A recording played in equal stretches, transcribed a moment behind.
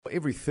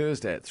every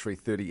Thursday at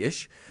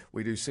 3:30ish.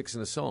 We do Six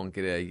in a Song.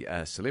 Get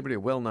a celebrity, a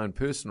well-known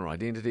person or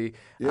identity.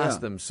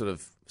 Ask them sort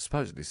of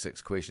supposedly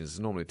 6 questions.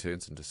 It normally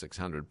turns into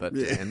 600, but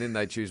and then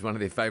they choose one of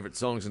their favourite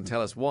songs and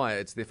tell us why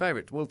it's their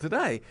favourite. Well,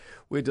 today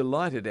we're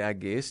delighted. Our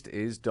guest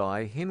is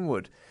Di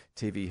Henwood,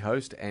 TV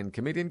host and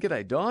comedian.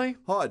 G'day, Di.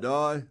 Hi,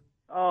 Di.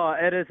 Oh,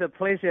 it is a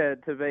pleasure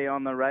to be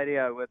on the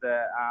radio with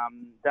a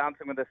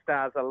Dancing with the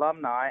Stars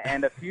alumni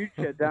and a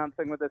future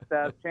Dancing with the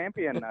Stars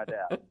champion, no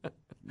doubt.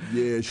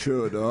 Yeah,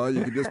 sure, Di.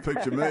 You can just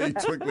picture me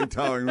twinkling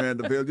toeing around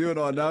the field. You and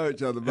I know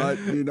each other, mate.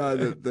 You know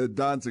that the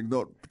dancing's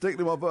not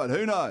particularly my fault.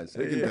 Who knows?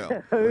 Who can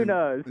tell? Who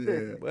knows?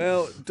 Yeah.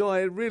 Well,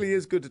 Di, it really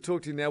is good to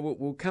talk to you now.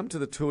 We'll come to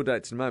the tour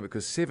dates in a moment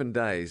because 7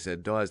 days,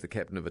 Di is the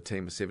captain of a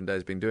team of 7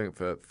 days, been doing it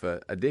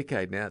for a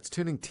decade now. It's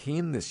turning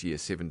 10 this year,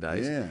 7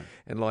 days. Yeah.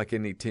 And like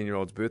any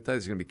 10-year-old's birthday,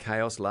 there's going to be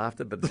chaos,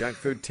 laughter, but junk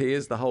food,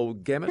 tears, the whole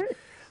gamut.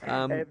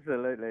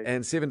 Absolutely.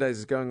 And 7 days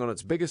is going on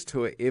its biggest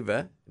tour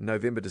ever,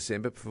 November,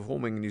 December,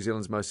 performing New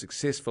Zealand's most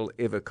successful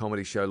ever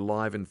comedy show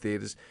live in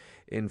theatres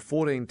in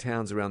 14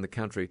 towns around the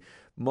country.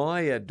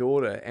 My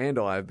daughter and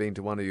I have been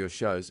to one of your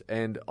shows,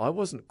 and I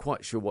wasn't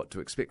quite sure what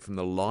to expect from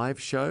the live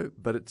show,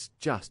 but it's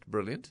just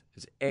brilliant.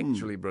 It's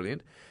actually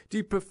brilliant. Do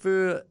you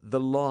prefer the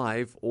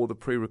live or the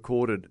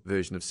pre-recorded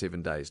version of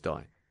 7 days,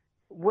 Di?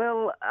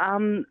 Well,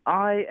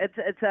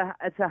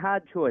 it's a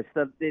hard choice.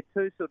 They're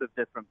two sort of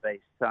different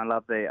beasts. I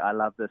love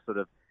the sort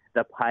of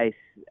the pace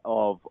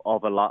of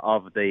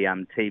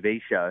the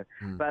TV show,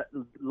 but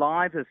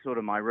live is sort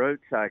of my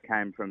roots. I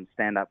came from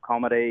stand-up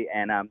comedy,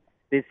 and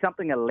there's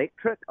something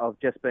electric of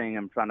just being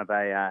in front of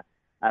a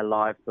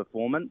live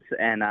performance.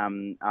 And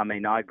I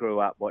mean, I grew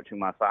up watching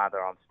my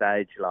father on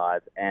stage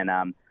live, and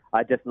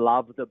I just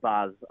love the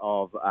buzz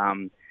of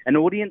an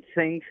audience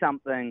seeing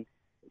something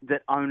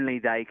that only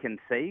they can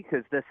see,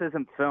 because this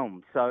isn't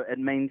filmed. So it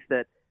means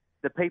that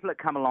the people that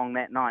come along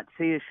that night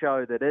see a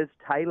show that is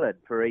tailored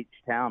for each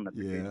town. The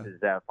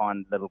producers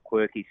find little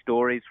quirky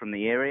stories from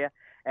the area,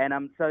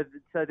 and so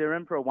they're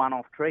in for a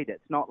one-off treat.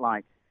 It's not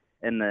like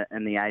in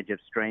the age of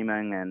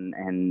streaming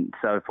and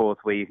so forth,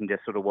 where you can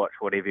just sort of watch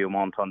whatever you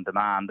want on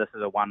demand. This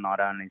is a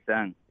one-night only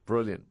thing.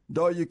 Brilliant.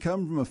 Di, you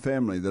come from a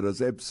family that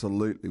is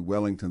absolutely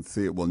Wellington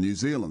theatre, well, New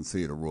Zealand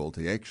theatre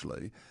royalty,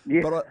 actually.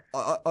 Yeah. But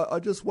I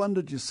just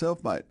wondered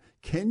yourself, mate,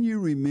 can you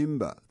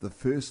remember the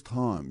first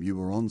time you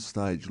were on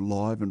stage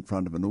live in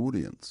front of an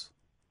audience?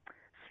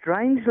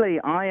 Strangely,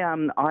 I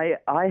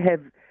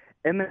have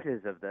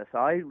images of this.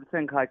 I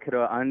think I could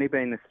have only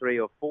been 3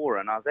 or 4,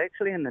 and I was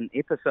actually in an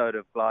episode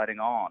of Gliding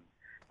On.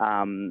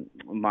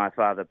 My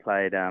father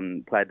played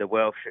the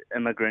Welsh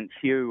immigrant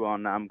Hugh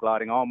on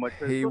Gliding On, which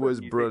was he was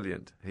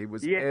brilliant. He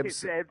was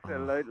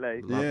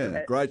absolutely.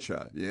 Yeah, great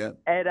show. Yeah,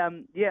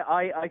 and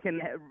I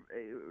can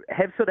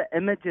have sort of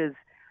images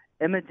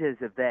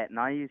of that. And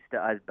I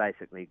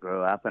basically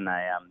grew up in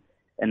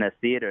a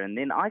theatre, and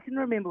then I can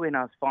remember when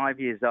I was 5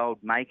 years old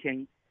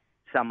making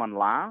someone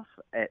laugh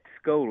at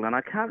school, and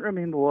I can't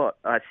remember what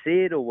I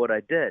said or what I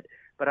did,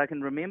 but I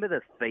can remember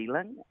this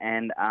feeling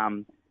and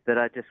that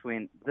I just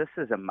went, this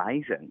is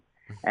amazing.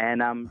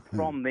 And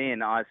from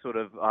then, I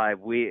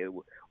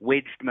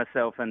wedged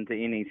myself into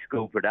any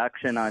school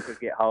production I could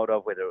get hold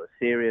of, whether it was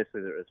serious,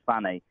 whether it was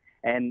funny.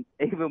 And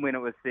even when it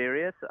was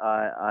serious,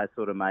 I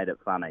sort of made it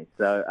funny.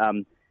 So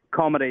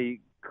comedy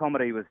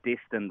was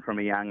destined from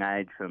a young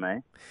age for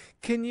me.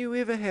 Can you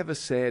ever have a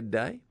sad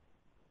day?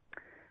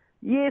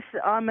 Yes,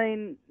 I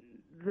mean,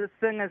 the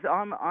thing is,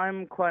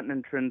 I'm quite an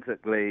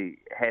intrinsically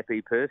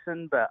happy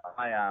person, but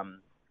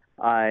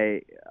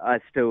I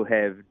still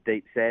have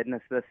deep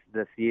sadness.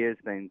 This year's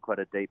been quite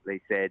a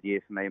deeply sad year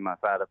for me. My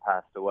father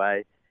passed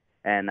away,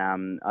 and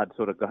I'd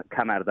sort of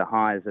come out of the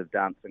highs of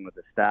Dancing with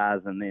the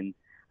Stars, and then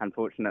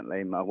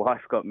unfortunately my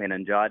wife got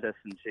meningitis,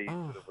 and she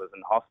sort of was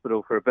in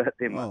hospital for a bit.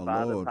 Then my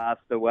father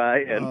passed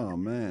away, and oh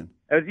man,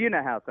 it was, you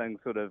know how things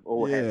sort of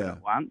all happen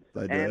at once.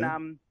 They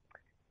do.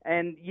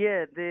 And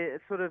yeah,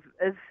 there sort of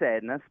is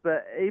sadness,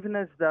 but even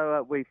as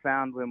though we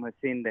found when we're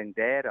sending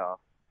Dad off,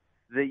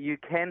 that you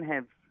can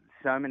have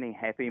so many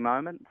happy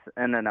moments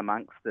in and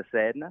amongst the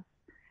sadness.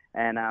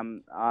 And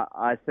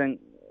I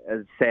think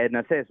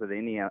sadness, as with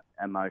any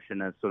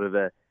emotion, is sort of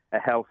a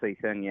healthy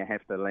thing you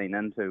have to lean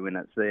into when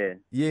it's there.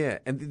 Yeah,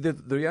 and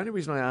the only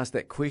reason I asked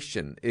that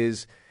question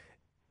is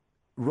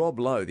Rob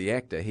Lowe, the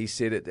actor, he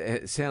said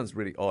it sounds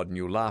really odd and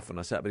you'll laugh when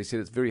I say it, but he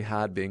said it's very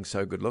hard being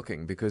so good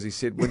looking, because he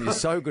said when you're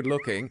so good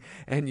looking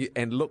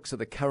and looks are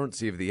the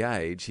currency of the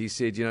age, he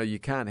said, you know, you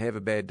can't have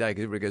a bad day,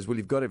 because everybody goes, well,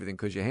 you've got everything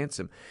because you're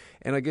handsome.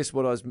 And I guess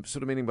what I was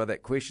sort of meaning by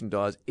that question,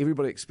 Di, is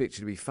everybody expects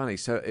you to be funny,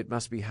 so it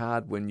must be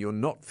hard when you're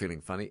not feeling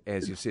funny,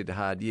 as you said, a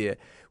hard year.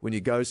 When you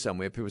go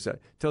somewhere, people say,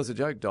 tell us a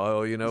joke, Di,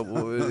 or, you know,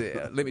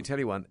 let me tell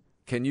you one.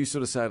 Can you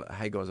sort of say,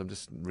 hey guys, I'm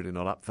just really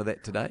not up for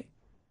that today?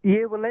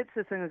 Yeah, well, that's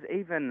the thing is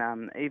even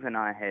I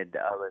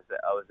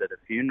was at a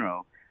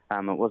funeral.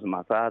 It wasn't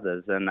my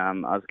father's, and I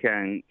was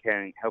helping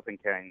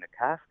carrying the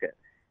casket,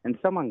 and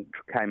someone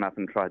came up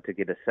and tried to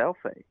get a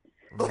selfie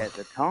at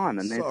the time,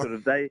 and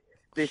they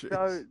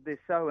they're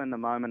so in the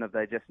moment of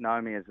they just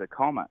know me as a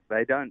comic.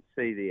 They don't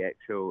see the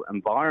actual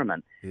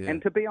environment. Yeah.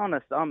 And to be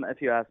honest,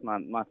 if you ask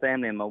my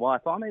family and my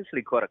wife, I'm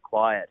actually quite a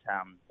quiet,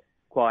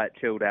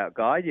 chilled out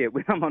guy. Yeah,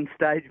 when I'm on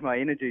stage, my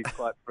energy is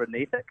quite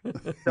frenetic.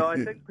 So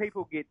I think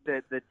people get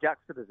the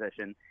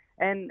juxtaposition,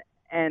 and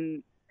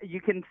you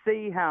can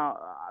see how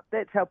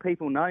that's how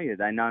people know you.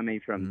 They know me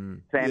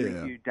from Family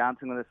Feud,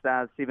 Dancing with the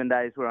Stars, 7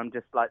 Days, where I'm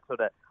just like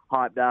sort of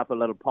hyped up, a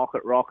little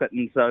pocket rocket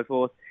and so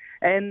forth.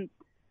 And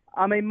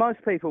I mean, most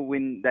people,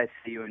 when they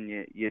see you and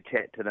you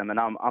chat to them, and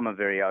I'm a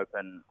very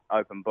open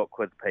book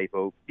with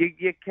people,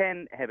 you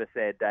can have a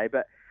sad day,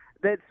 but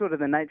that's sort of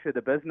the nature of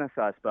the business,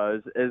 I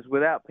suppose, is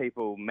without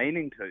people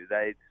meaning to,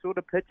 they sort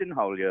of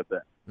pigeonhole you a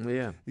bit.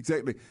 Yeah.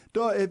 Exactly.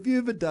 Di, have you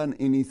ever done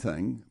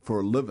anything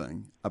for a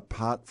living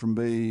apart from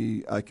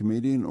being a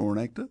comedian or an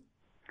actor?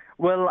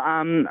 Well,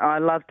 I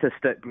love to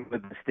stick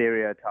with the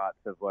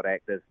stereotypes of what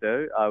actors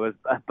do. I was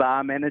a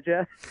bar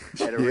manager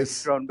and a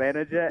restaurant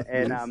manager,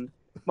 and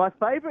my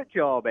favourite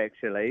job,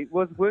 actually,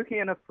 was working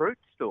in a fruit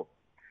store,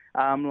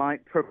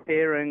 like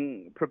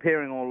preparing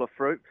all the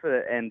fruit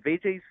and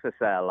veggies for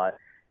sale, like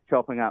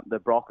chopping up the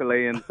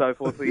broccoli and so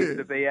forth. We used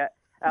to be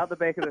out the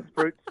back of this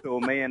fruit store,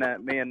 me and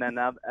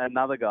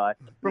another guy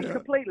from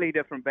completely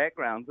different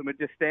backgrounds, and we'd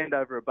just stand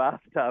over a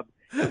bathtub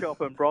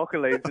chopping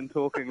broccolis and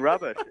talking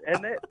rubbish.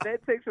 And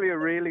that's actually a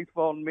really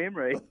fond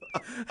memory.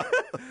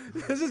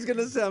 This is going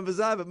to sound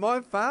bizarre, but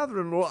my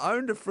father-in-law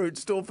owned a fruit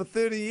store for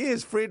 30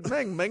 years, Fred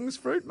Ming's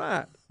Fruit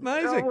Mart.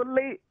 Amazing. Oh,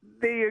 well,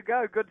 there you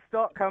go. Good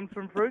stock comes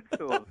from fruit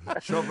stores.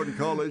 Shopping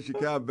college, you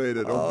can't beat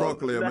it. Or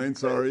broccoli,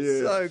 sorry.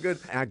 Yeah. So good.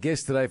 Our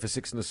guest today for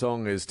Six and a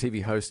Song is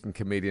TV host and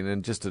comedian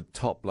and just a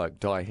top bloke,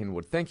 Di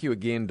Henwood. Thank you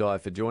again, Di,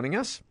 for joining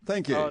us.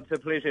 Thank you. Oh, it's a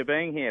pleasure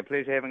being here.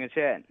 Pleasure having a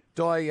chat.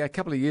 Di, a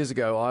couple of years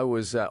ago, I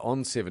was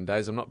on 7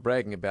 Days. I'm not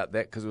bragging about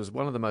that because it was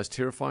one of the most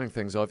terrifying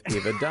things I've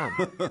ever done.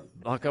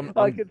 I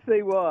can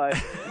see why.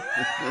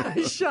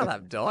 Shut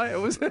up, Di. It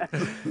was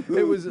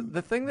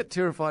the thing that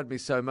terrified me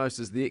so much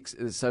is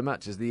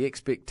the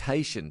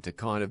expectation to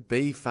kind of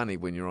be funny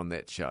when you're on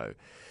that show.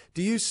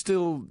 Do you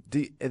still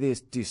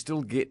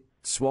get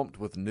swamped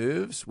with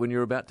nerves when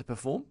you're about to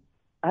perform?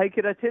 Hey,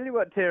 could I tell you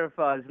what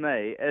terrifies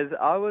me is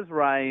I was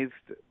raised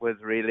with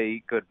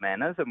really good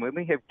manners, and when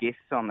we have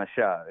guests on the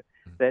show,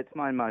 that's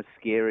my most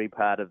scary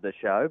part of the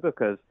show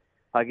because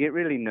I get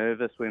really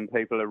nervous when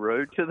people are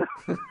rude to them.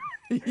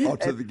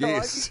 To the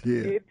guests, I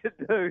get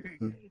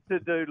to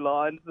do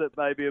lines that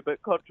may be a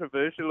bit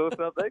controversial or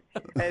something,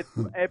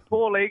 and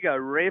Paul Ego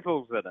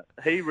revels in it.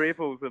 He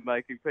revels in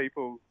making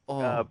people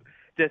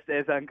just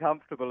as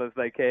uncomfortable as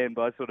they can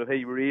by sort of,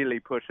 he really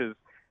pushes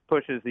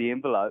the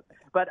envelope.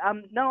 But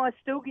no,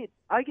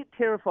 I get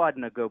terrified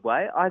in a good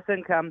way. I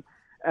think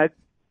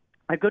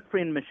a good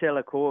friend, Michelle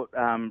Accord,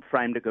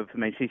 framed it good for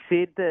me. She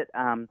said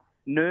that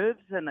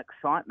nerves and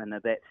excitement are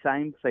that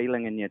same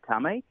feeling in your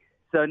tummy.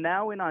 So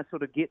now when I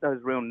sort of get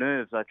those real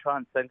nerves, I try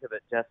and think of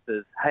it just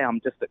as, hey,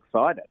 I'm just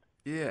excited.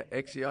 Yeah,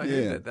 actually, I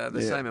hear that. They're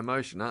the same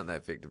emotion, aren't they,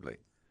 effectively?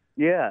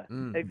 Yeah,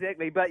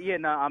 exactly. But, yeah,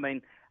 no, I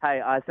mean,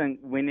 hey, I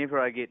think whenever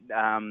I get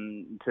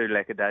too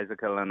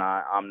lackadaisical and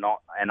I'm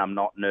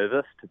not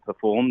nervous to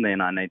perform, then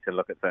I need to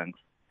look at things.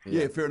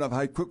 Yeah, fair enough.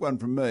 Hey, quick one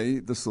from me.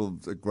 This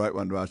is a great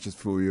one to ask just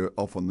before you're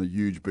off on the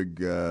huge, big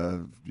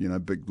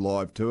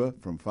live tour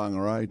from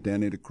Whangarei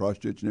down here to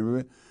Christchurch and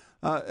everywhere.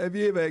 Have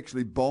you ever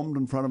actually bombed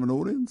in front of an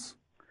audience?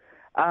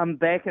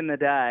 Back in the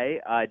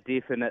day, I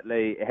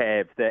definitely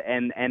have.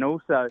 And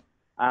also,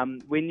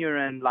 when you're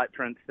in, like,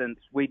 for instance,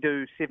 we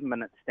do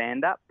 7-minute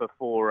stand-up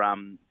before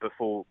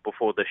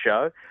the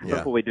show,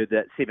 before we do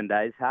that 7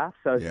 Days half.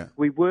 So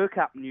we work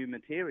up new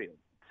material.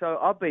 So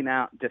I've been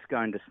out just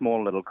going to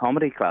small little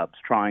comedy clubs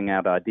trying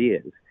out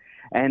ideas.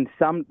 And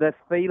the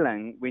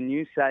feeling when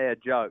you say a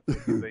joke that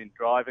you've been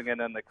driving in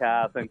the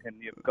car thinking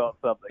you've got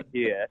something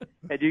here,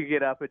 and you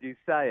get up and you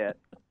say it,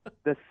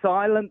 the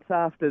silence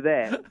after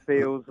that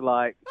feels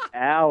like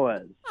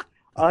hours.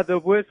 The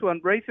worst one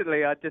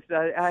recently, I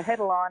had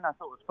a line I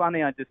thought was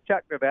funny. I just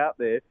chucked it out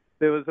there.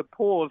 There was a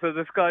pause, and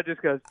this guy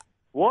just goes,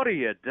 "What are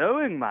you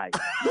doing, mate?"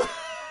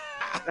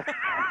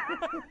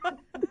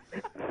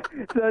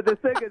 So the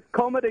thing is,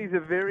 comedy's a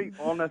very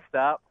honest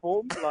art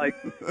form. Like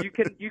you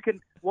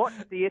can watch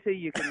theatre,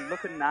 you can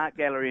look at an art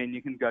gallery, and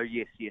you can go,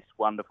 yes,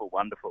 wonderful,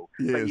 wonderful.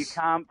 Yes. But you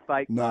can't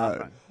fake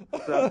laughing.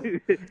 So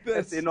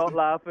if they're not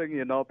laughing,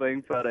 you're not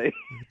being funny.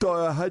 Di,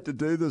 I hate to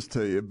do this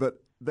to you,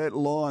 but that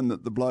line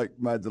that the bloke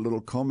made the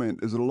little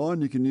comment, is it a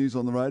line you can use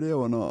on the radio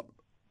or not?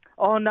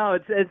 Oh no,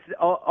 it's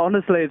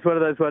honestly, it's one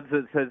of those ones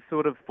that has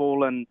sort of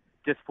fallen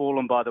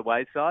by the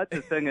wayside.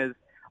 The thing is,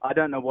 I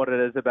don't know what it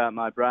is about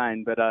my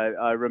brain, but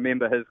I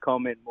remember his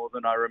comment more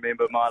than I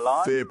remember my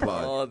line. Fair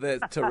play. Oh,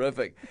 that's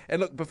terrific.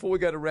 And look, before we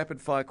go to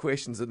rapid fire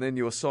questions and then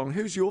your song,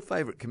 who's your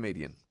favourite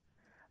comedian?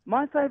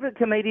 My favourite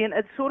comedian,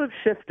 it's sort of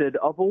shifted.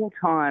 Of all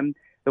time,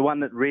 the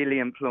one that really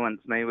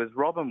influenced me was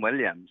Robin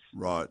Williams.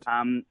 Right.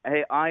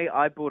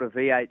 I bought a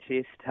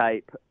VHS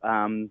tape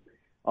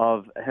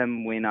of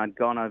him when I'd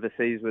gone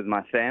overseas with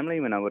my family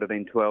when I would have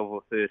been 12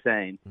 or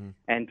 13,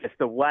 and just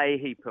the way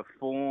he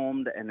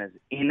performed and his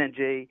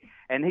energy.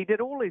 And he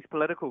did all these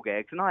political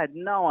gags, and I had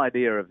no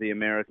idea of the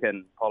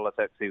American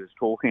politics he was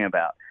talking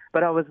about.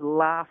 But I was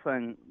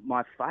laughing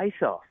my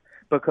face off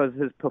because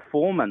his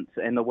performance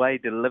and the way he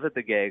delivered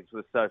the gags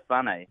was so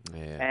funny.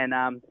 Yeah.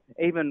 And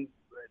even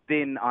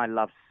then, I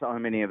love so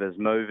many of his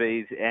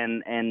movies,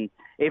 and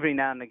every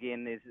now and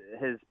again,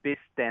 his best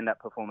stand-up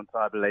performance,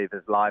 I believe,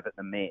 is Live at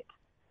the Met.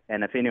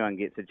 And if anyone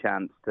gets a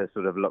chance to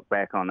sort of look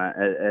back on it,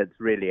 it's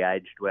really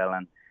aged well,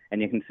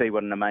 and you can see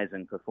what an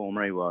amazing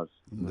performer he was.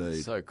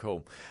 Indeed. So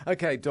cool.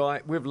 Okay,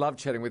 Di, we've loved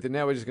chatting with you.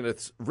 Now we're just going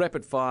to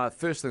rapid fire.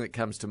 First thing that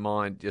comes to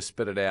mind, just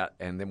spit it out,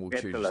 and then we'll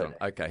choose a song.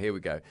 Okay, here we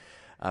go.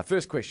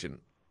 First question.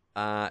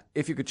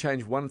 If you could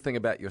change one thing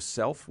about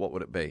yourself, what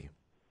would it be?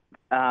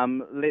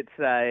 Let's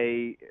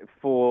say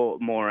 4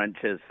 more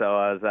inches, so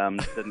I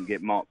didn't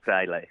get mocked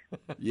daily.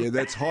 Yeah,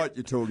 that's height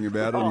you're talking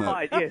about, isn't it?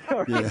 Height, yeah,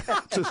 sorry. Yeah,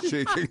 just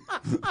checking.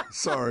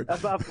 Sorry.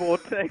 Above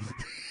 14.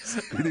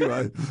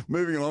 Anyway,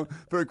 moving along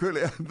very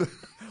quickly.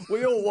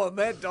 We all want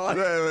that, Di.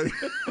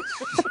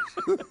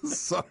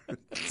 Sorry.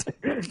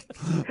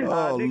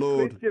 Oh, next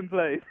Lord. question,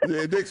 please.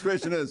 Yeah, next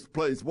question is,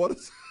 please, what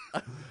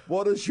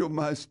is your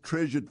most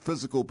treasured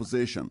physical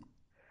possession?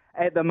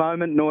 At the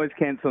moment,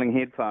 noise-cancelling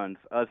headphones.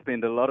 I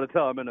spend a lot of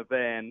time in a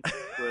van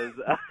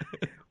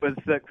with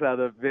 6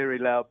 other very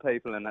loud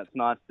people, and it's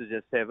nice to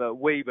just have a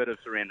wee bit of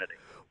serenity.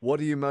 What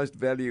do you most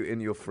value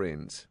in your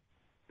friends?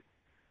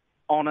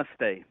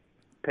 Honesty.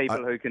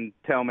 People who can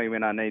tell me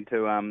when I need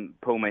to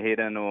pull my head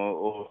in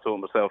or sort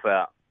myself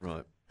out.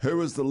 Right.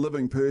 Who is the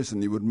living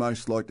person you would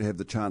most like to have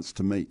the chance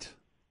to meet?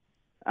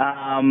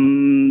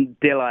 Dalai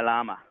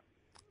Lama.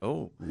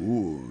 Oh.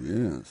 Ooh,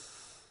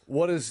 yes.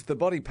 What is the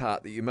body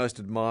part that you most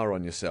admire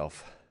on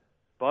yourself?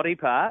 Body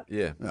part?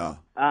 Yeah.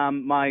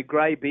 My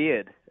grey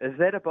beard. Is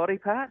that a body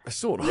part?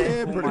 Sort of.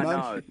 Yeah, Or pretty my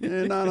much. nose?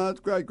 Yeah, no, it's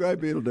great. Grey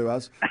beard will do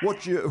us.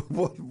 What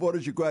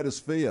is your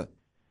greatest fear?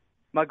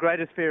 My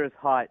greatest fear is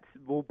heights.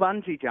 Well,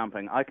 bungee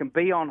jumping. I can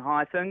be on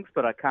high things,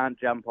 but I can't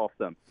jump off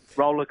them.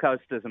 Roller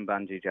coasters and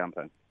bungee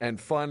jumping.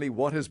 And finally,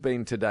 what has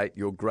been to date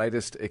your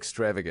greatest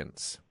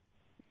extravagance?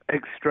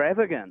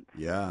 Extravagant?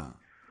 Yeah.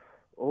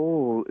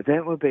 Oh,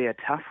 that would be a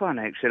tough one,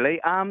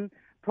 actually.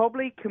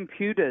 Probably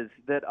computers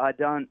that I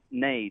don't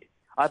need.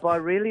 I buy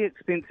really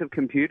expensive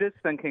computers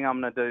thinking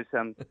I'm going to do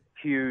some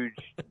huge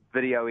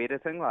video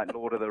editing like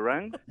Lord of the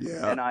Rings.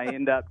 Yeah. And I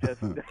end up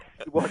just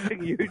watching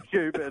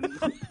YouTube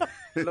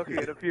and looking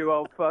at a few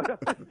old photos.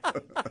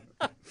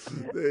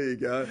 There you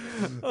go.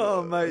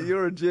 Oh, mate,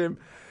 you're a gem.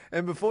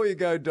 And before you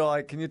go,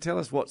 Di, can you tell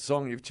us what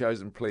song you've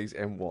chosen, please,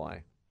 and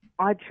why?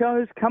 I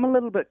chose Come a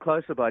Little Bit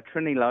Closer by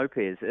Trini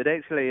Lopez. It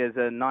actually is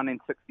a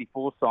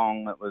 1964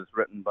 song that was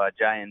written by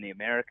Jay and the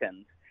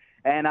Americans.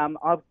 And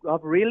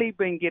I've really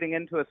been getting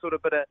into a sort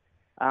of bit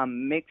of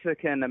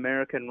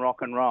Mexican-American rock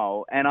and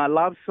roll. And I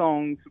love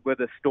songs with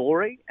a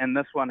story, and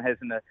this one has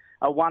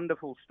a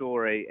wonderful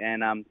story.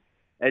 And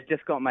it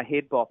just got my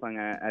head bopping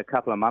a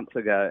couple of months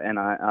ago, and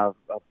I've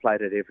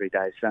played it every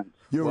day since.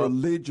 You're a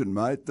legend,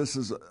 mate. This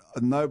is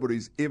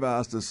nobody's ever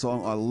asked a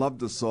song. I loved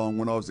the song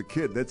when I was a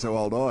kid. That's how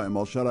old I am.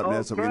 I'll shut up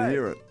now so we can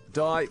hear it.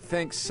 Di,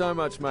 thanks so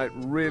much, mate.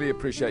 Really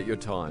appreciate your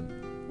time.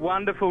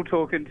 Wonderful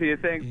talking to you.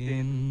 Thanks.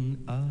 In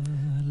a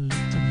little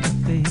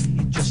cafe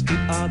just the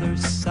other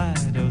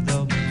side of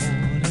the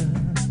border,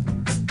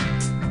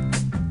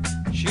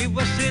 she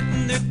was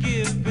sitting there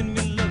giving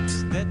me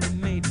looks that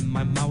made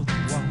my mouth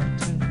water.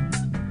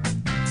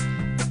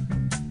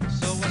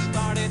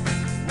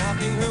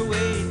 Walking her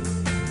way,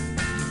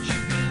 she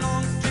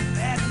belonged to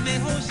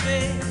Batman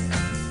Jose,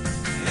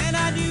 and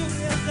I knew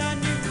as I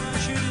knew I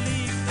should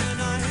leave, then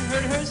I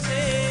heard her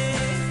say,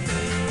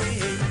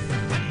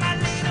 "Come a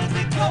little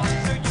bit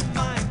closer, you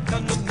might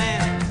come to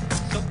man,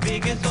 so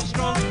big and so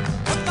strong.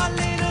 Come a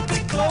little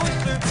bit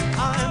closer,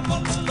 I'm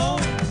all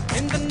alone,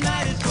 and the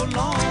night is so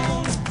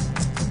long."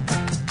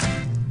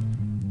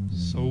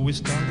 So we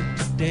started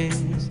to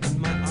dance, and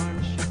my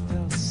arms she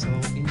felt so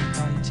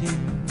inviting.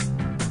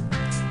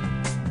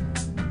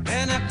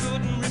 And I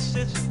couldn't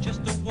resist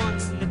just a one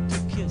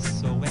little kiss,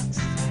 so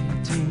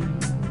exciting.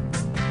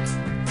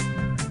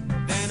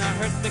 Then I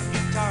heard the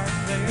guitar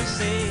player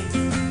say,